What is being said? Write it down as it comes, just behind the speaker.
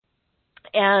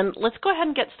And let's go ahead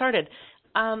and get started.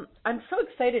 I'm so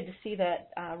excited to see that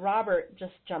Robert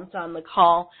just jumped on the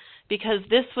call because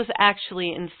this was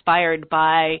actually inspired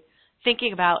by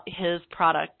thinking about his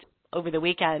product over the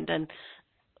weekend. And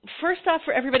first off,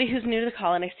 for everybody who's new to the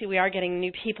call, and I see we are getting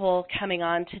new people coming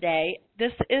on today,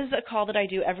 this is a call that I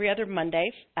do every other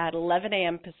Monday at 11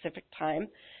 a.m. Pacific time.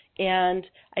 And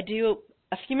I do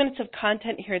a few minutes of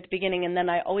content here at the beginning, and then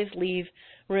I always leave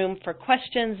room for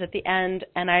questions at the end,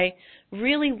 and I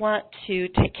really want to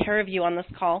take care of you on this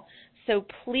call. So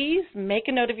please make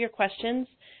a note of your questions.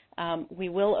 We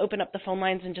will open up the phone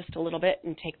lines in just a little bit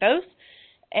and take those.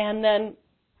 And then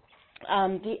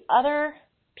the other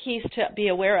piece to be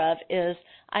aware of is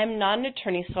I'm not an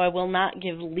attorney, so I will not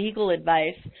give legal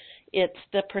advice. It's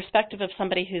the perspective of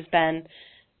somebody who's been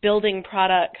building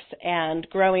products and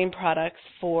growing products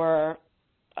for,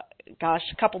 a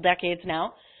couple decades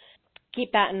now.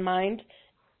 Keep that in mind,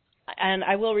 and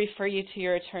I will refer you to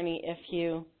your attorney if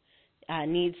you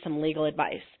need some legal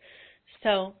advice.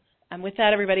 So with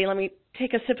that, everybody, let me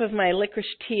take a sip of my licorice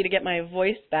tea to get my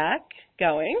voice back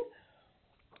going.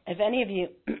 If any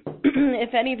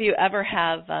of you ever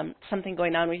have something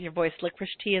going on with your voice,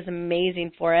 licorice tea is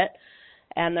amazing for it.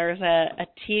 And there's a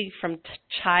tea from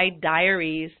Chai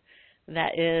Diaries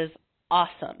that is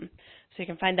awesome. So you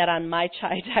can find that on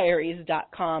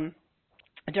mychaidiaries.com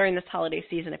during this holiday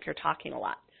season if you're talking a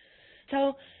lot.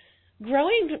 So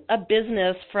growing a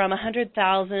business from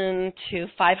 $100,000 to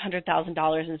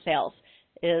 $500,000 in sales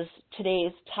is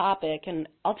today's topic. And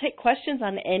I'll take questions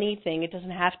on anything. It doesn't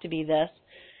have to be this.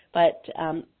 But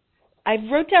I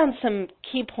wrote down some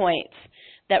key points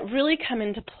that really come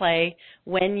into play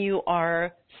when you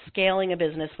are scaling a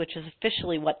business, which is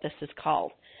officially what this is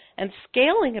called. And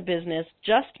scaling a business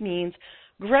just means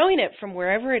growing it from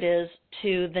wherever it is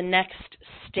to the next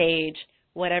stage,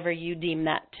 whatever you deem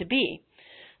that to be.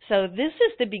 So this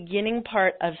is the beginning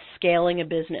part of scaling a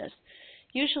business.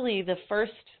 Usually the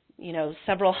first,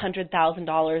 several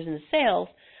 $100,000 in sales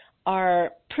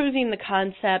are proving the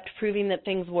concept, proving that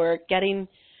things work, getting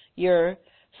your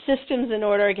systems in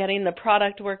order, getting the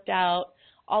product worked out,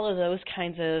 all of those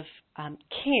kinds of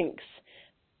kinks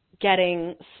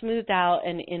getting smoothed out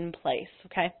and in place,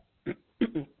 okay?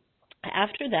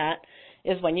 After that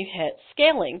is when you hit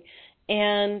scaling.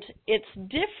 And it's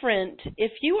different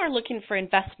if you are looking for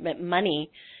investment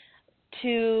money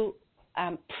to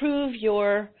prove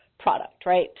your product,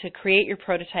 right, to create your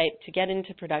prototype, to get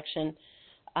into production.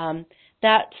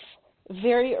 That's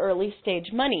very early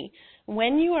stage money.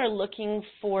 When you are looking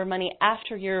for money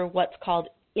after you're what's called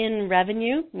in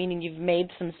revenue, meaning you've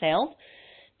made some sales,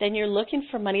 then you're looking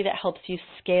for money that helps you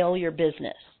scale your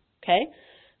business, okay?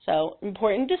 So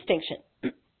important distinction.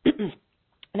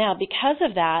 Now, because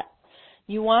of that,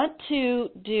 you want to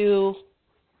do,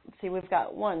 let's see, we've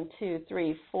got 1, 2,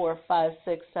 3, 4, 5,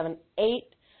 6, 7, 8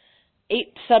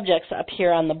 subjects up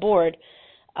here on the board.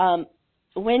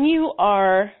 When you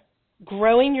are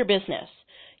growing your business,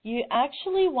 you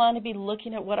actually want to be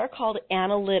looking at what are called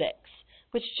analytics,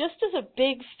 which just is a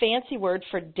big fancy word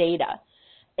for data.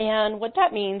 And what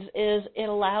that means is it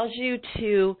allows you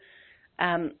to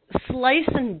slice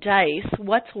and dice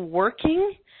what's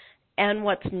working and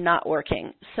what's not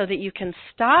working so that you can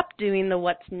stop doing the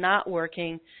what's not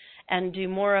working and do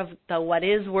more of the what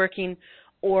is working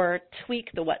or tweak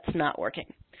the what's not working.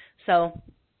 So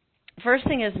first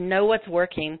thing is know what's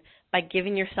working by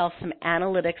giving yourself some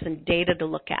analytics and data to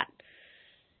look at.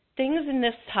 Things in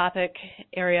this topic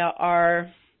area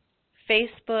are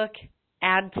Facebook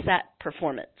ad set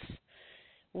performance.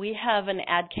 We have an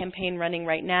ad campaign running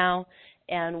right now,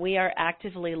 and we are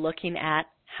actively looking at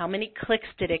how many clicks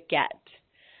did it get,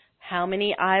 how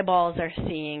many eyeballs are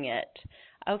seeing it.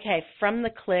 Okay, from the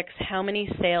clicks, how many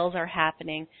sales are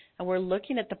happening, and we're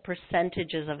looking at the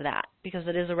percentages of that because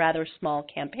it is a rather small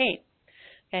campaign.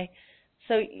 Okay,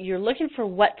 so you're looking for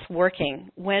what's working.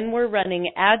 When we're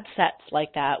running ad sets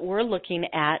like that, we're looking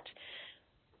at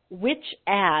which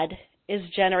ad is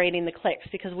generating the clicks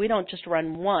because we don't just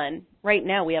run one. Right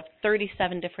now we have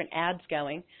 37 different ads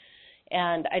going,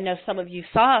 and I know some of you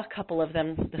saw a couple of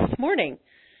them this morning.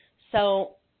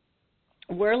 So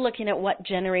we're looking at what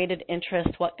generated interest,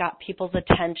 what got people's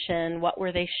attention, what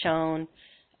were they shown,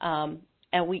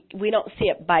 and we don't see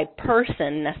it by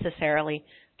person necessarily,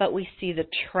 but we see the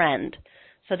trend.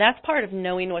 So that's part of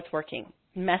knowing what's working.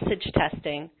 Message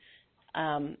testing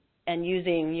and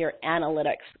using your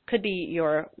analytics. Could be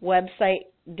your website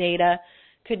data,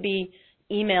 could be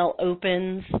email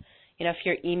opens. If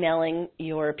you're emailing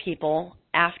your people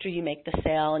after you make the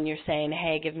sale and you're saying,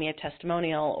 hey, give me a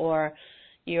testimonial, or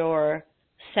you're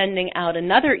sending out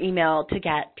another email to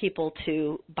get people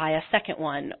to buy a second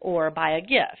one or buy a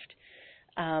gift.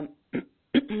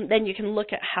 Then you can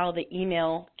look at how the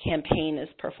email campaign is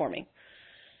performing.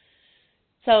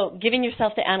 So giving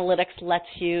yourself the analytics lets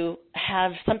you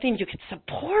have something you can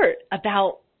support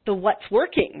about the what's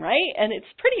working, right? And it's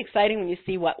pretty exciting when you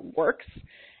see what works,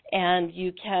 and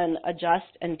you can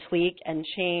adjust and tweak and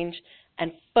change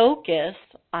and focus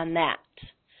on that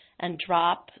and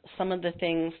drop some of the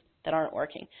things that aren't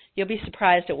working. You'll be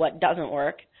surprised at what doesn't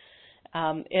work.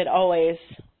 It always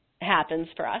happens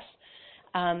for us.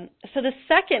 So the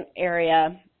second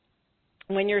area,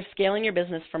 when you're scaling your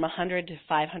business from 100 to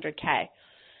 500K,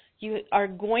 you are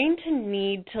going to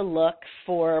need to look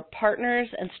for partners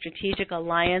and strategic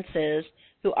alliances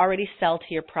who already sell to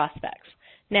your prospects.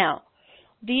 Now,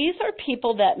 these are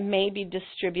people that may be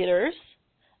distributors.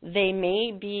 They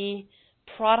may be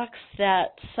products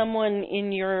that someone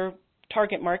in your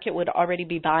target market would already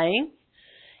be buying,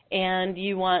 and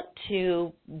you want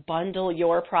to bundle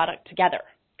your product together,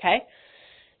 okay?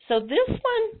 So this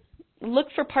one, look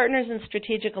for partners and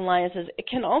strategic alliances. It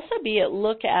can also be a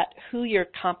look at who your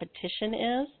competition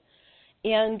is.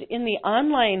 And in the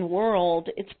online world,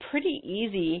 it's pretty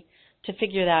easy to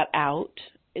figure that out.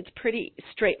 It's pretty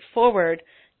straightforward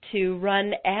to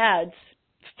run ads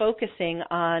focusing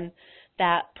on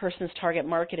that person's target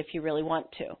market if you really want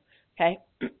to, okay?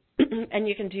 And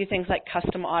you can do things like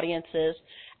custom audiences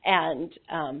and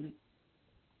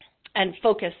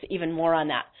focus even more on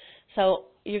that. So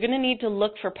you're going to need to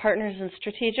look for partners and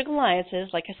strategic alliances,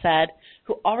 like I said,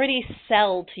 who already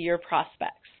sell to your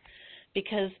prospects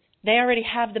because they already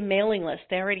have the mailing list.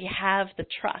 They already have the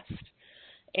trust.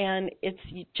 And it's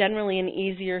generally an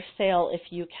easier sale if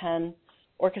you can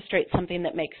orchestrate something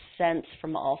that makes sense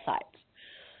from all sides.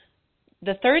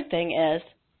 The third thing is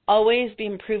always be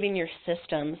improving your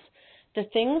systems. The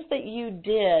things that you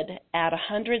did at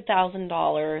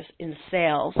 $100,000 in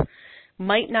sales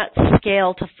might not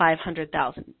scale to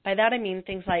 $500,000. By that I mean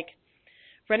things like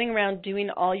running around doing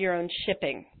all your own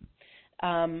shipping.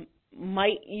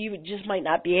 You just might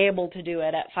not be able to do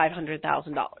it at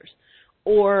 $500,000.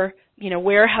 Or,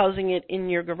 warehousing it in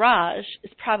your garage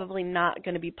is probably not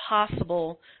going to be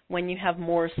possible when you have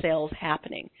more sales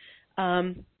happening.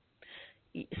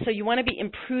 So you want to be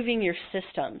improving your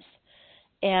systems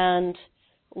and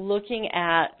looking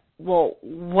at, well,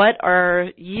 what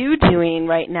are you doing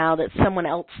right now that someone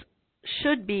else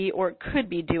should be or could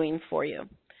be doing for you?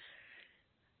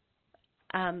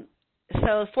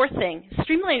 So fourth thing,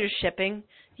 streamline your shipping.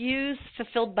 Use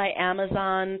Fulfilled by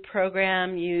Amazon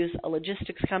program. Use a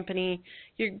logistics company.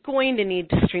 You're going to need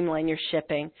to streamline your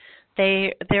shipping.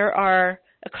 There are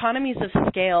economies of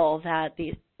scale that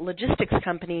the logistics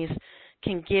companies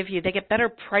can give you. They get better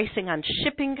pricing on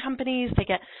shipping companies. They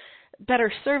get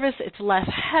better service. It's less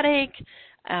headache.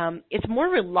 It's more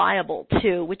reliable,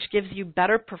 too, which gives you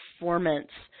better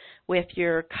performance with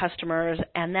your customers,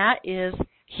 and that is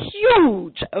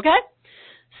huge, okay?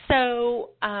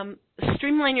 So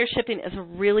streamline your shipping is a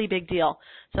really big deal.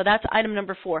 So that's item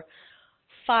number 4.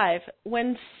 5,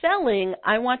 when selling,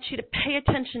 I want you to pay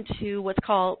attention to what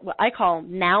I call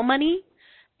now money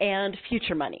and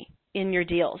future money in your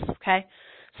deals, okay?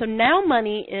 So now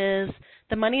money is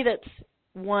the money that's,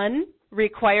 1,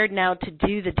 required now to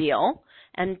do the deal,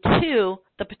 and 2,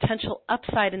 the potential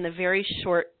upside in the very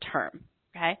short term,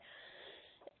 okay?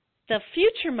 The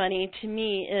future money to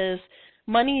me is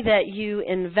money that you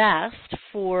invest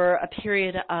for a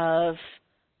period of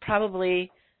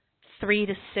probably 3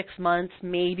 to 6 months,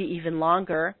 maybe even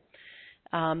longer.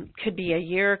 Could be a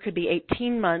year, could be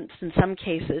 18 months in some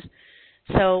cases.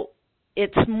 So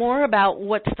it's more about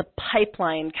what's the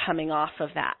pipeline coming off of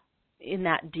that in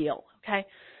that deal, okay?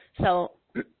 So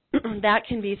that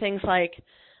can be things like,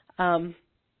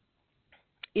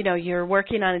 you're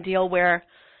working on a deal where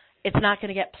it's not going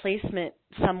to get placement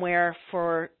somewhere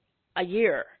for a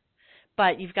year,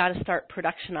 but you've got to start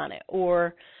production on it.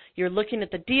 Or you're looking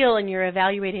at the deal and you're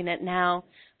evaluating it now,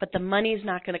 but the money's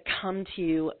not going to come to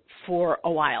you for a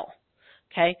while,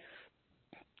 okay?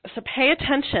 So pay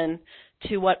attention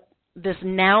to what this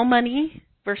now money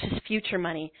versus future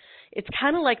money. It's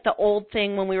kind of like the old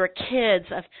thing when we were kids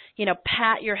of,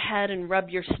 pat your head and rub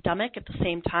your stomach at the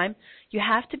same time. You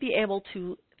have to be able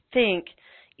to think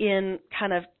in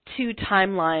kind of 2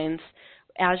 timelines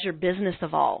as your business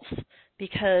evolves,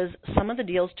 because some of the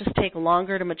deals just take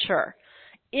longer to mature.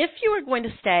 If you are going to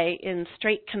stay in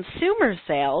straight consumer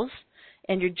sales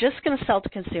and you're just going to sell to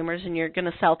consumers and you're going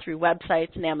to sell through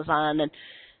websites and Amazon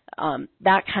and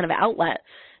that kind of outlet,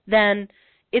 then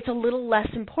it's a little less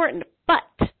important.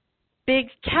 But big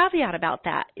caveat about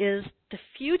that is the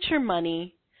future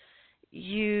money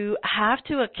you have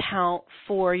to account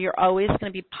for, you're always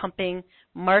going to be pumping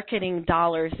marketing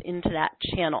dollars into that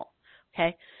channel,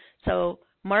 okay? So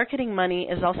marketing money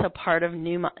is also part of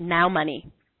now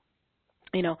money.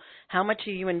 You know, how much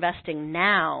are you investing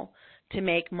now to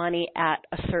make money at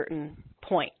a certain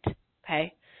point,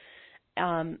 okay?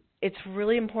 It's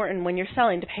really important when you're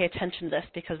selling to pay attention to this,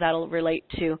 because that'll relate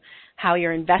to how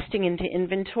you're investing into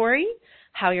inventory,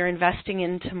 how you're investing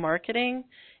into marketing,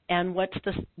 and what's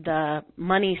the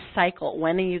money cycle.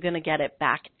 When are you going to get it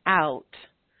back out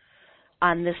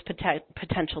on this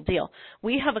potential deal?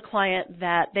 We have a client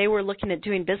that they were looking at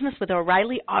doing business with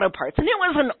O'Reilly Auto Parts, and it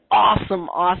was an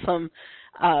awesome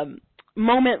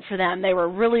moment for them. They were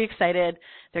really excited.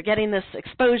 They're getting this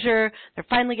exposure. They're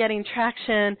finally getting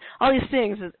traction, all these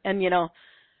things. And, you know,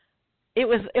 it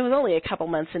was only a couple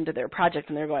months into their project,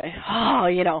 and they're going, oh,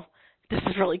 you know, this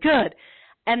is really good.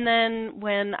 And then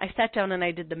when I sat down and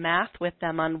I did the math with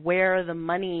them on where the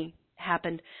money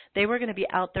happened, they were going to be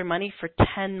out their money for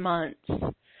 10 months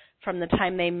from the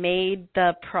time they made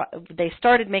they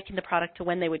started making the product to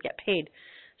when they would get paid.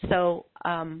 So,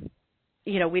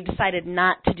 you know, we decided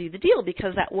not to do the deal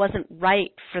because that wasn't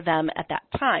right for them at that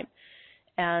time.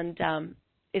 And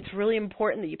it's really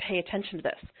important that you pay attention to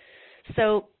this.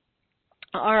 So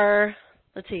our,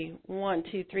 let's see, 1,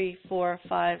 2, 3, 4,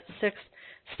 5, 6.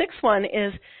 Sixth one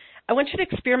is, I want you to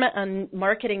experiment on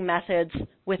marketing methods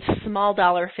with small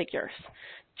dollar figures.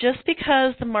 Just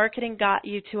because the marketing got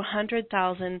you to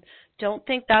 100,000, don't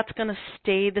think that's going to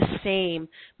stay the same.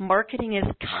 Marketing is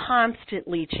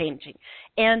constantly changing,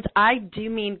 and I do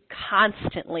mean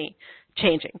constantly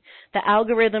changing. The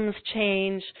algorithms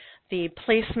change, the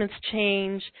placements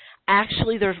change.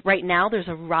 Actually, right now there's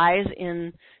a rise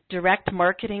in direct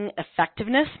marketing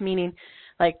effectiveness, meaning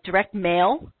like direct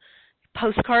mail,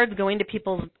 postcards going to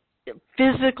people's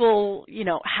physical, you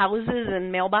know, houses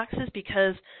and mailboxes,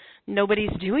 because nobody's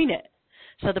doing it.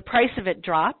 So the price of it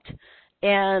dropped,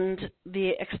 and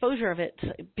the exposure of it's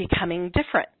becoming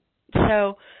different.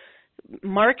 So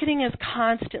marketing is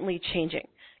constantly changing,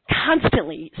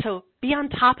 constantly. So be on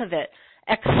top of it.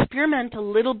 Experiment a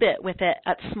little bit with it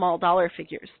at small dollar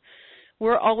figures.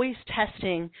 We're always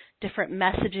testing different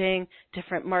messaging,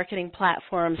 different marketing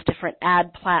platforms, different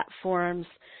ad platforms,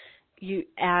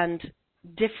 and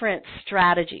different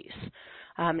strategies.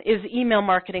 Is email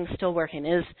marketing still working?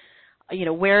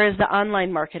 Where is the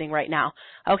online marketing right now?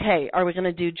 Okay, are we going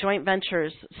to do joint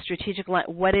ventures, strategic line?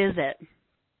 What is it?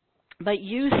 But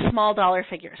use small dollar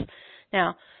figures.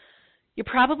 Now, you're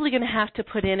probably going to have to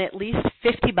put in at least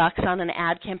 $50 on an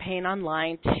ad campaign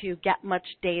online to get much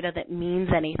data that means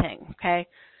anything, okay?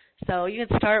 So you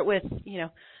can start with,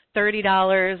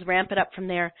 $30, ramp it up from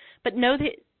there. But know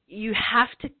that you have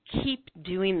to keep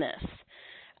doing this.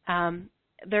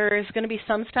 There's going to be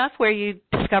some stuff where you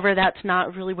discover that's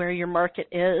not really where your market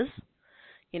is.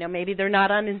 Maybe they're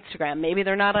not on Instagram. Maybe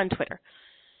they're not on Twitter.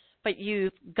 But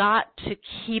you've got to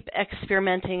keep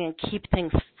experimenting and keep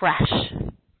things fresh,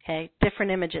 okay?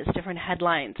 Different images, different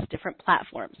headlines, different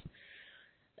platforms.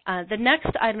 The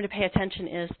next item to pay attention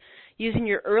is using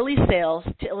your early sales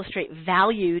to illustrate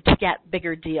value to get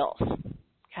bigger deals,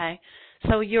 okay?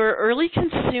 So your early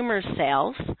consumer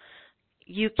sales,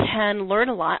 you can learn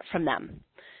a lot from them.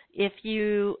 If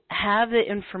you have the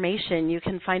information, you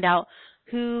can find out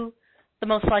who the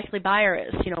most likely buyer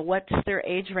is. What's their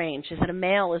age range? Is it a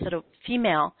male? Is it a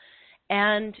female?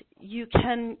 And you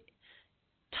can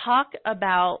talk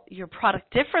about your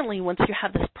product differently once you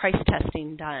have this price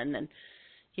testing done and,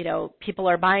 people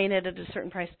are buying it at a certain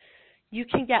price. You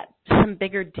can get some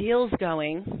bigger deals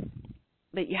going,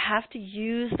 but you have to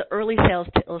use the early sales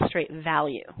to illustrate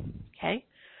value, okay?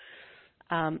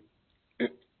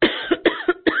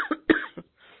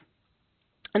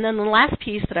 And then the last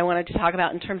piece that I wanted to talk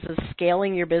about in terms of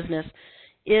scaling your business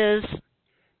is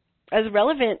as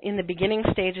relevant in the beginning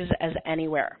stages as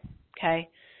anywhere, okay?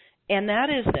 And that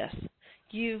is this.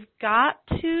 You've got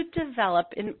to develop,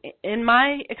 in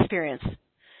my experience,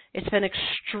 it's been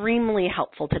extremely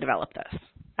helpful to develop this.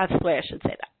 That's the way I should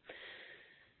say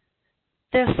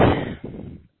that. This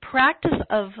practice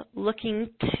of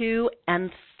looking to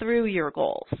and through your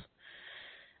goals.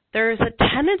 There's a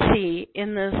tendency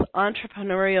in this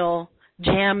entrepreneurial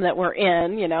jam that we're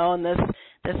in, in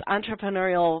this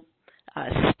entrepreneurial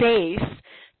space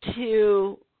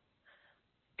to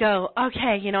go,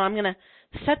 okay, I'm going to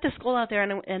set this goal out there,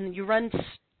 and you run,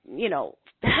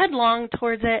 headlong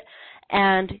towards it,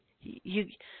 and you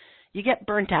get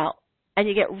burnt out, and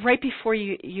you get right before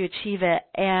you achieve it,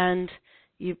 and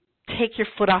you take your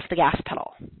foot off the gas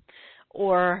pedal,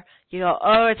 or you go,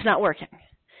 oh, it's not working.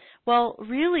 Well,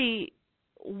 really,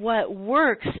 what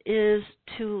works is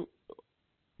to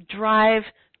drive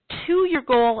to your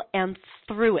goal and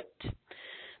through it.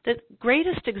 The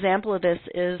greatest example of this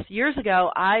is years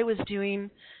ago I was doing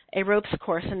a ropes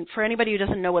course, and for anybody who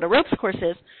doesn't know what a ropes course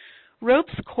is,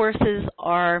 ropes courses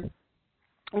are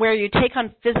where you take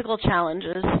on physical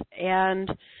challenges, and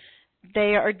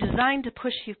they are designed to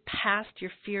push you past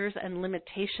your fears and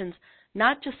limitations,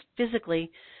 not just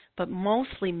physically, but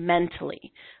mostly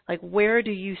mentally. Like, where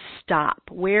do you stop?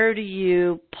 Where do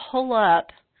you pull up?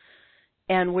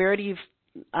 And where do you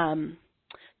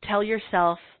tell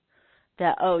yourself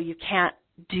that, oh, you can't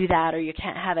do that or you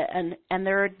can't have it? And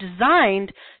they're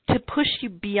designed to push you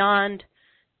beyond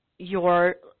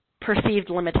your perceived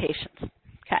limitations.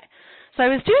 Okay. So I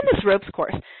was doing this ropes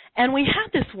course, and we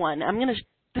had this one.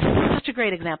 This is such a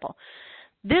great example.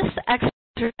 This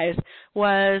exercise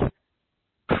was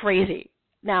crazy.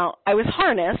 Now, I was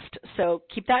harnessed, so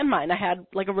keep that in mind. I had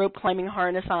like a rope climbing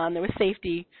harness on. There was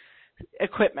safety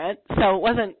equipment, so it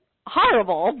wasn't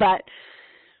horrible, but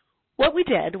what we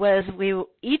did was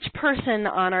each person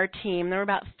on our team, there were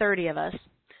about 30 of us,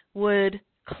 would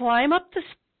climb up this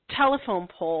telephone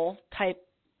pole type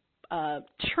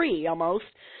tree almost.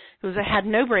 It had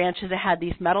no branches. It had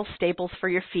these metal staples for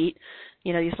your feet,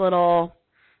 these little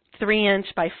 3-inch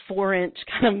by 4-inch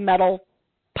kind of metal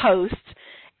posts,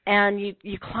 and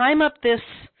you climb up this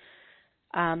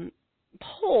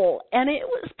pole, and it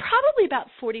was probably about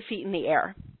 40 feet in the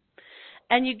air.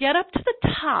 And you get up to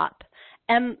the top,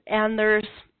 and there's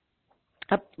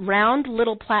a round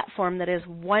little platform that is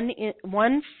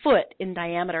 1 foot in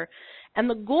diameter. And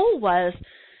the goal was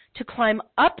to climb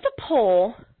up the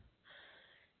pole,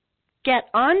 get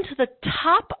onto the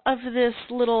top of this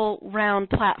little round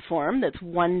platform that's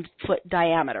 1 foot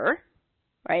diameter,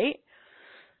 right?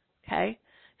 Okay.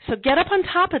 So get up on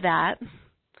top of that,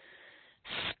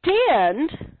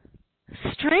 stand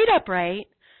straight upright,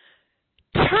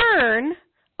 turn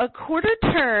a quarter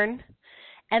turn,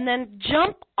 and then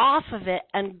jump off of it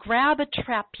and grab a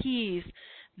trapeze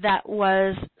that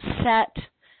was set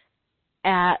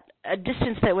at a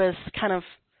distance that was kind of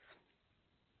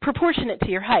proportionate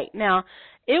to your height. Now,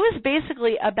 it was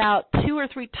basically about 2 or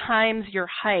 3 times your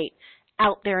height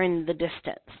out there in the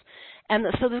distance. And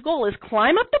so the goal is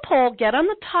climb up the pole, get on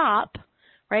the top,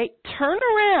 right, turn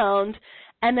around,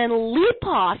 and then leap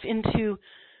off into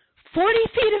 40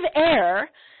 feet of air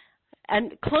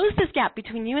and close this gap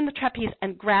between you and the trapeze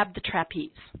and grab the trapeze.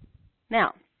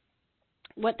 Now,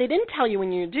 what they didn't tell you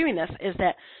when you're doing this is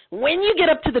that when you get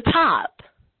up to the top,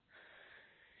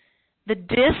 the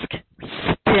disc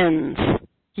spins.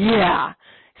 Yeah.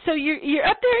 So you're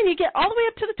up there and you get all the way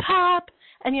up to the top,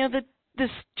 and this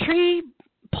tree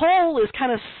pole is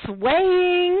kind of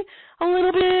swaying a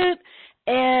little bit,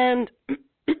 and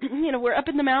we're up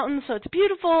in the mountains, so it's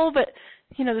beautiful, but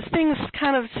this thing's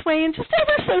kind of swaying just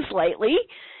ever so slightly,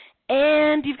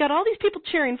 and you've got all these people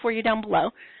cheering for you down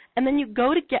below, and then you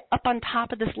go to get up on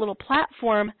top of this little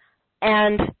platform,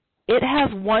 and it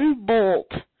has 1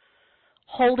 bolt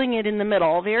holding it in the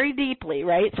middle very deeply,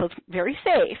 right? So it's very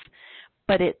safe,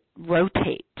 but it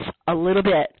rotates a little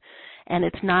bit, and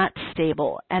it's not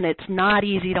stable, and it's not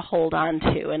easy to hold on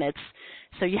to, and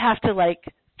so you have to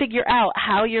figure out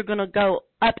how you're going to go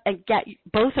up and get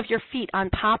both of your feet on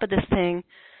top of this thing,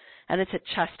 and it's at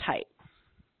chest height.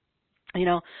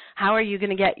 How are you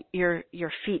going to get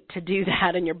your feet to do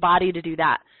that and your body to do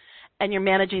that? And you're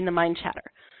managing the mind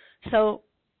chatter. So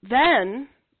then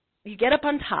you get up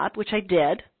on top, which I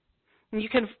did, and you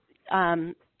can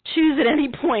choose at any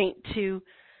point to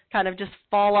kind of just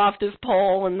fall off this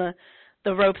pole, and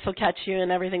the ropes will catch you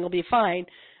and everything will be fine,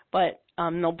 but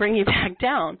they'll bring you back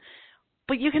down.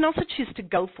 But you can also choose to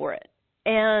go for it.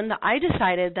 And I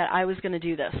decided that I was going to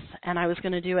do this, and I was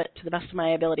going to do it to the best of my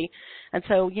ability. And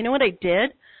so you know what I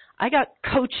did? I got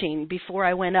coaching before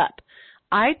I went up.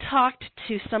 I talked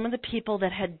to some of the people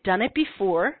that had done it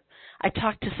before. I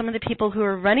talked to some of the people who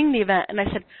were running the event, and I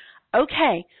said,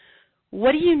 okay,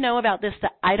 what do you know about this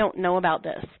that I don't know about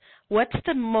this? What's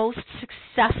the most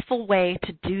successful way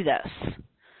to do this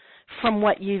from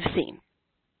what you've seen?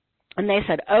 And they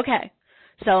said, okay,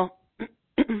 so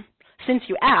since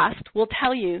you asked, we'll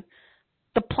tell you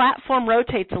the platform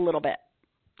rotates a little bit,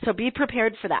 so be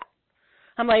prepared for that.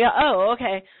 I'm like, oh,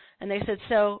 okay. And they said,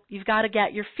 so you've got to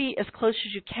get your feet as close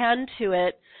as you can to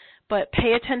it, but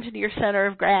pay attention to your center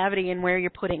of gravity and where you're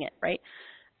putting it, right?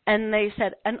 And they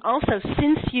said, and also,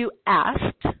 since you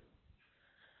asked,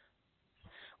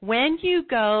 when you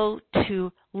go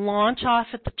to launch off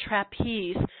at the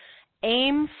trapeze,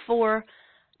 aim for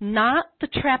not the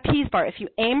trapeze bar. If you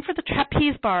aim for the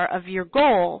trapeze bar of your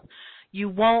goal, you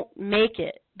won't make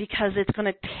it because it's going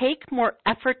to take more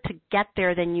effort to get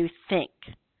there than you think.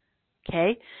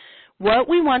 okay? What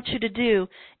we want you to do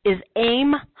is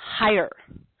aim higher.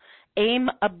 Aim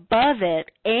above it.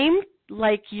 Aim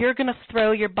like you're going to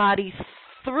throw your body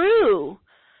through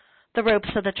the ropes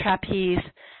of the trapeze,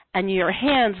 and your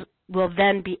hands will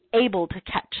then be able to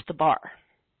catch the bar.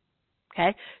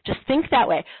 Okay? Just think that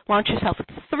way. Launch yourself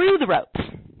through the ropes.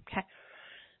 Okay?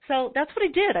 So that's what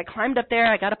I did. I climbed up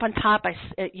there. I got up on top. I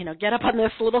get up on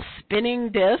this little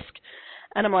spinning disc,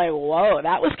 and I'm like, whoa,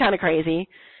 that was kind of crazy.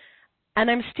 And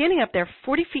I'm standing up there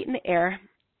 40 feet in the air,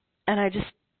 and I just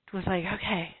was like,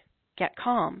 okay, get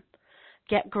calm.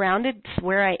 Get grounded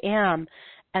where I am,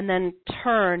 and then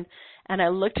turn. And I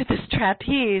looked at this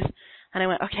trapeze, and I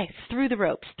went, okay, through the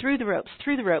ropes, through the ropes,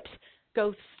 through the ropes.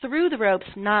 Go through the ropes,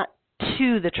 not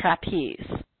to the trapeze,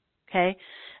 okay?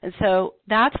 And so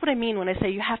that's what I mean when I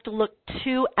say you have to look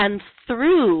to and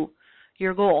through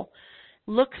your goal.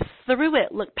 Look through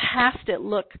it, look past it,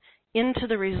 look into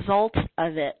the results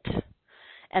of it.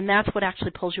 And that's what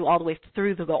actually pulls you all the way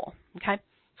through the goal, okay?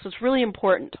 So it's really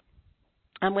important.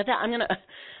 With that, I'm going to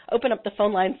open up the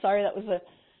phone line. Sorry,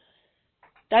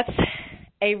 that's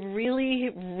a really,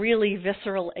 really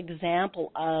visceral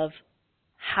example of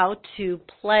how to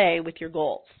play with your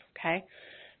goals, okay?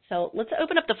 So let's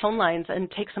open up the phone lines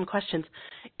and take some questions.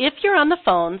 If you're on the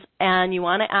phones and you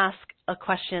want to ask a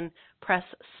question, press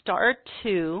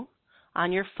 *2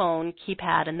 on your phone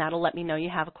keypad, and that'll let me know you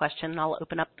have a question, and I'll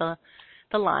open up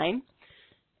the line.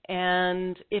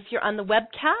 And if you're on the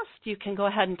webcast, you can go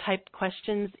ahead and type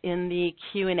questions in the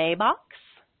Q&A box.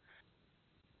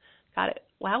 Got it.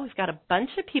 Wow, we've got a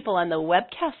bunch of people on the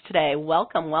webcast today.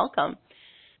 Welcome, welcome.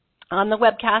 On the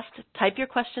webcast, type your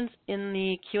questions in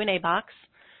the Q&A box,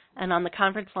 and on the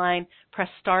conference line, press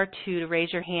 *2 to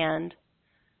raise your hand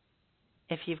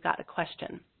if you've got a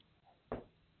question.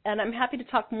 And I'm happy to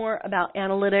talk more about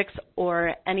analytics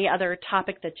or any other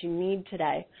topic that you need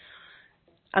today.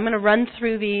 I'm going to run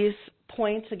through these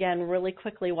points again really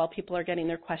quickly while people are getting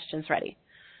their questions ready.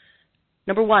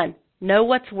 Number 1, know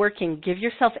what's working. Give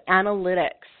yourself analytics.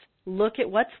 Look at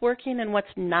what's working and what's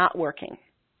not working.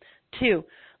 2,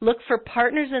 look for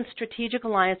partners and strategic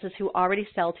alliances who already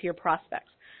sell to your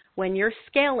prospects. When you're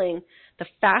scaling, the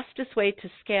fastest way to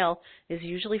scale is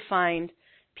usually find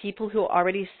people who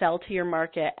already sell to your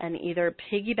market and either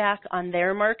piggyback on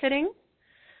their marketing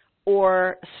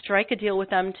or strike a deal with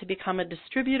them to become a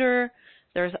distributor.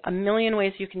 There's a million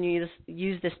ways you can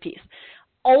use this piece.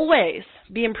 Always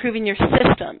be improving your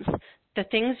systems. The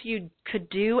things you could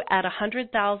do at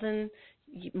 $100,000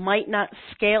 might not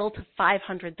scale to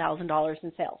 $500,000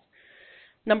 in sales.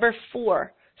 Number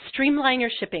 4, streamline your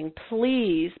shipping.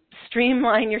 Please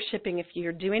streamline your shipping. If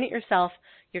you're doing it yourself,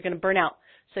 you're going to burn out.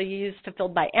 So you use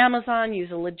Fulfilled by Amazon,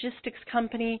 use a logistics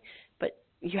company, but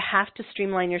you have to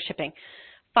streamline your shipping.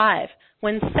 5,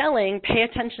 when selling, pay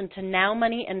attention to now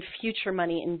money and future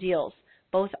money in deals,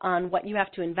 both on what you have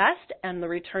to invest and the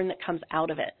return that comes out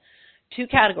of it. 2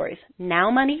 categories, now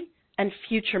money and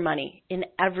future money in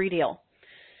every deal.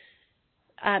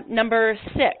 Number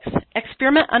 6,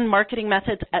 experiment on marketing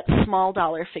methods at small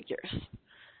dollar figures.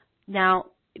 Now,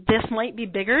 this might be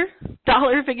bigger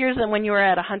dollar figures than when you were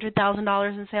at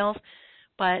 $100,000 in sales,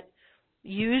 but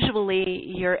usually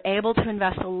you're able to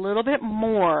invest a little bit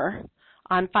more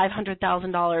on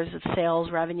 $500,000 of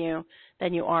sales revenue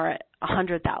than you are at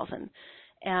 $100,000.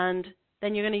 And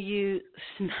then you're going to use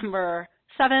number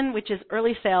 7, which is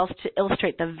early sales, to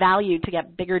illustrate the value to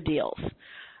get bigger deals,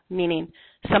 meaning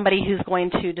somebody who's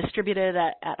going to distribute it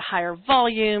at higher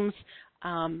volumes.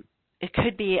 It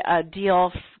could be a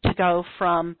deal to go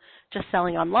from just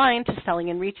selling online to selling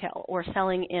in retail, or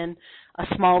selling in a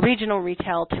small regional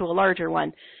retail to a larger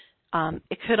one.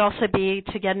 It could also be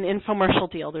to get an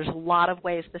infomercial deal. There's a lot of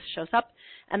ways this shows up.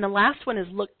 And the last one is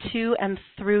look to and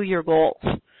through your goals.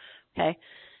 Okay,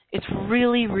 it's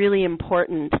really, really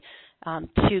important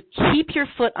to keep your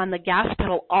foot on the gas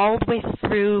pedal all the way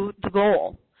through the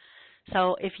goal.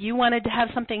 So if you wanted to have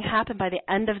something happen by the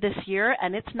end of this year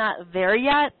and it's not there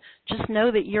yet, just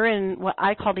know that you're in what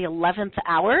I call the 11th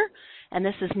hour, and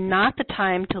this is not the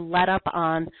time to let up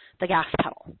on the gas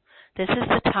pedal. This is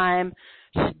the time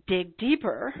to dig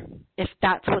deeper, if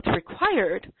that's what's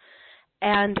required,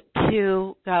 and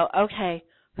to go, okay,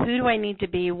 who do I need to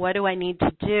be, what do I need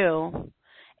to do,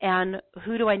 and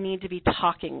who do I need to be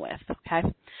talking with, okay?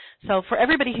 So for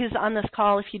everybody who's on this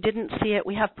call, if you didn't see it,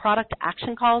 we have product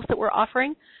action calls that we're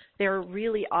offering. They're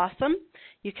really awesome.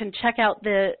 You can check out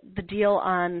the deal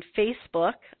on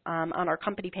Facebook on our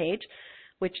company page,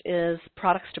 which is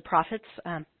Products to Profits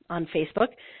on Facebook.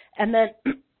 And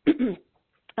then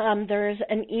there's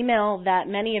an email that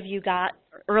many of you got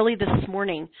early this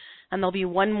morning and there'll be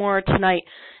one more tonight,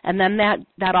 and then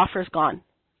that offer is gone.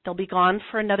 They'll be gone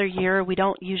for another year. We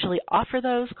don't usually offer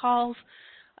those calls.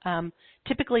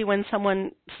 Typically when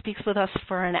someone speaks with us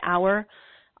for an hour,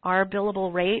 our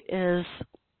billable rate is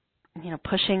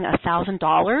pushing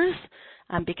 $1,000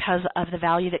 because of the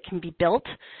value that can be built.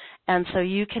 And so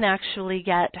you can actually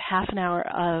get half an hour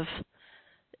of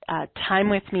time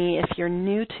with me if you're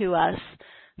new to us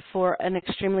for an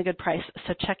extremely good price.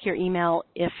 So check your email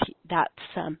if that's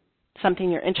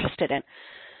something you're interested in.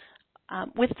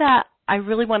 With that, I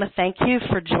really want to thank you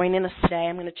for joining us today.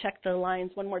 I'm going to check the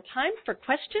lines one more time for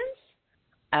questions.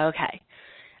 Okay.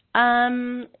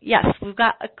 Yes, we've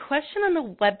got a question on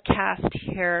the webcast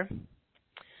here.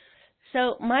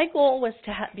 So my goal was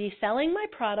to be selling my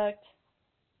product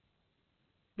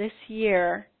this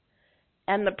year,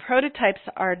 and the prototypes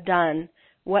are done.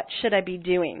 What should I be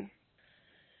doing?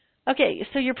 Okay,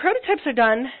 so your prototypes are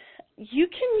done. You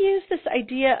can use this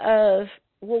idea of,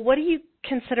 well, what are you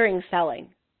considering selling,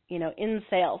 in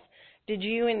sales? Did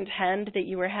you intend that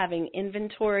you were having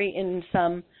inventory in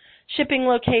some shipping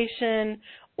location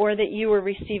or that you were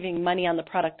receiving money on the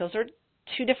product? Those are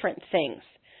two different things.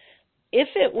 If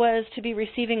it was to be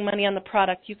receiving money on the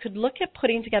product, you could look at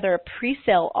putting together a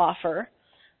pre-sale offer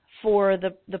for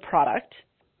the product.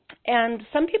 And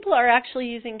some people are actually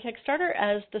using Kickstarter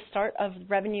as the start of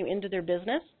revenue into their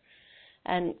business,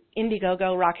 and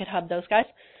Indiegogo, Rocket Hub, those guys.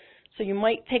 So you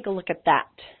might take a look at that,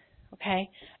 okay?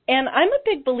 And I'm a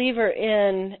big believer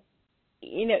in,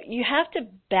 you have to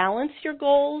balance your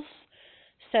goals.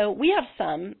 So we have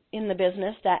some in the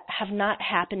business that have not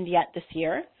happened yet this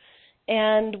year,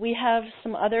 and we have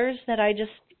some others that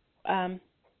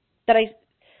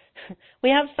we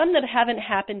have some that haven't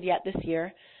happened yet this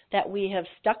year that we have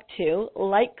stuck to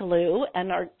like glue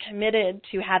and are committed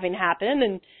to having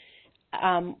happen,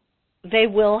 and they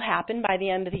will happen by the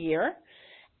end of the year.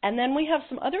 And then we have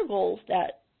some other goals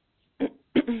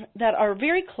that are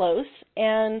very close,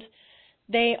 and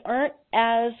they aren't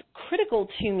as critical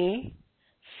to me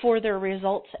for their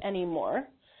results anymore.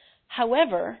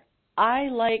 However, I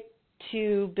like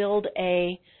to build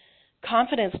a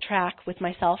confidence track with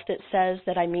myself that says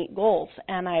that I meet goals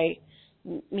and I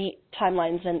meet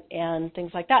timelines and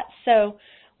things like that. So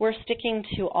we're sticking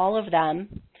to all of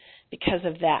them because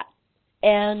of that.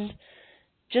 And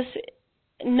just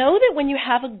know that when you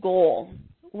have a goal,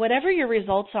 whatever your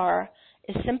results are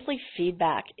is simply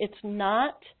feedback. It's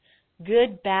not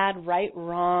good, bad, right,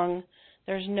 wrong.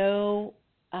 There's no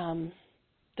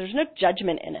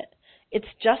judgment in it. It's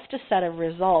just a set of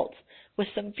results with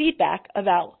some feedback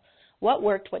about what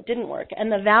worked, what didn't work.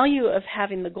 And the value of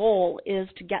having the goal is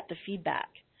to get the feedback,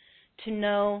 to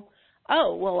know,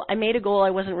 oh, well, I made a goal I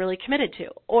wasn't really committed to,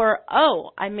 or,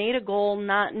 oh, I made a goal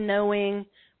not knowing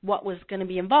what was going to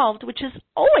be involved, which is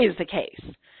always the case.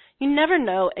 You never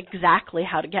know exactly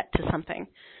how to get to something.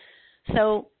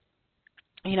 So,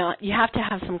 you have to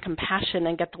have some compassion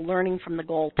and get the learning from the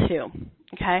goal too,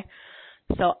 okay?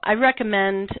 So I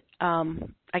recommend,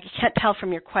 I can't tell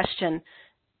from your question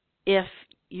if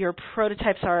your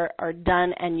prototypes are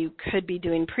done and you could be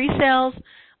doing pre-sales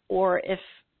or if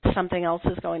something else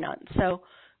is going on. So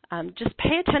just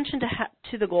pay attention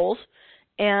to the goals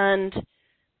and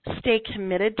stay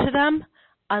committed to them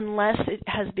unless it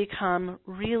has become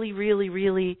really, really,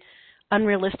 really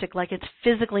unrealistic, like it's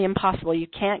physically impossible. You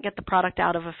can't get the product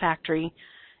out of a factory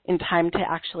in time to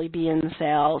actually be in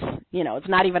sales. It's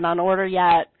not even on order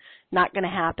yet, not going to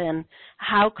happen.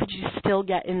 How could you still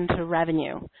get into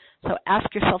revenue? So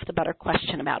ask yourself the better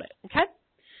question about it, okay?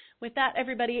 With that,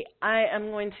 everybody, I am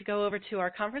going to go over to our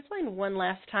conference line one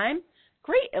last time.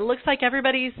 Great. It looks like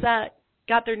everybody's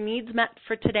got their needs met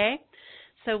for today.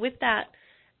 So with that,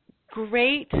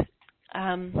 great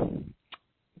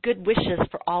good wishes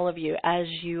for all of you as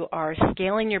you are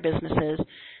scaling your businesses.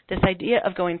 This idea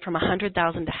of going from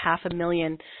 100,000 to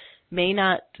 $500,000 may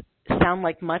not sound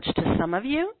like much to some of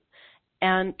you,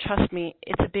 and trust me,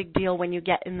 it's a big deal when you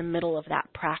get in the middle of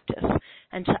that practice.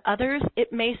 And to others,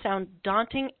 it may sound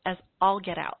daunting as all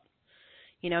get out.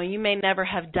 You may never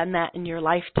have done that in your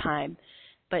lifetime,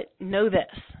 but know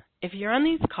this, if you're on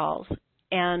these calls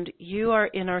and you are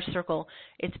in our circle,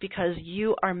 it's because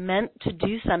you are meant to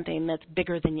do something that's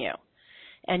bigger than you.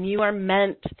 And you are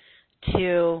meant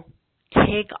to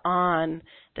take on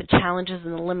the challenges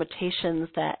and the limitations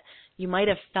that you might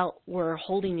have felt were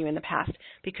holding you in the past,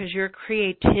 because your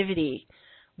creativity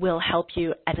will help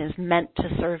you and is meant to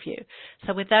serve you.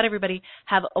 So with that, everybody,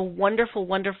 have a wonderful,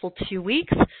 wonderful 2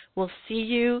 weeks. We'll see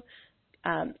you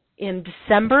in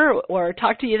December or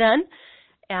talk to you then.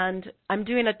 And I'm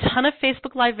doing a ton of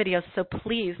Facebook Live videos, so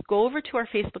please go over to our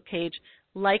Facebook page,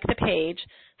 like the page,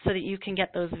 so that you can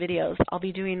get those videos. I'll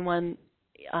be doing one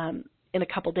in a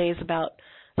couple days about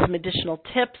some additional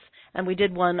tips, and we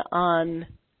did one on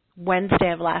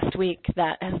Wednesday of last week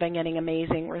that has been getting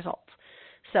amazing results.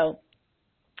 So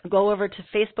go over to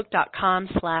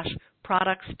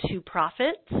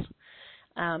facebook.com/products2profits.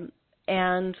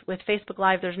 And with Facebook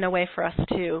Live, there's no way for us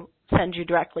to send you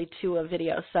directly to a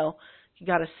video, so you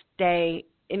got to stay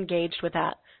engaged with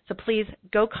that. So please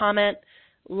go comment,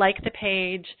 like the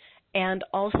page, and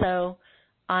also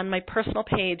on my personal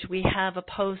page, we have a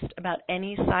post about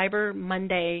any Cyber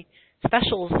Monday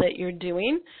specials that you're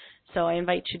doing. So I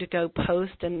invite you to go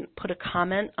post and put a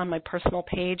comment on my personal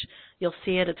page. You'll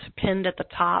see it. It's pinned at the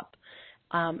top,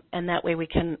 and that way we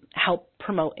can help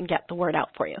promote and get the word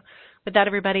out for you. With that,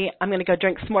 everybody, I'm going to go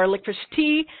drink some more licorice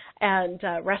tea and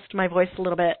rest my voice a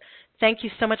little bit. Thank you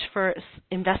so much for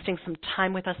investing some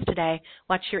time with us today.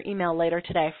 Watch your email later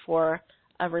today for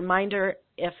a reminder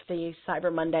if the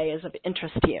Cyber Monday is of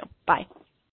interest to you. Bye.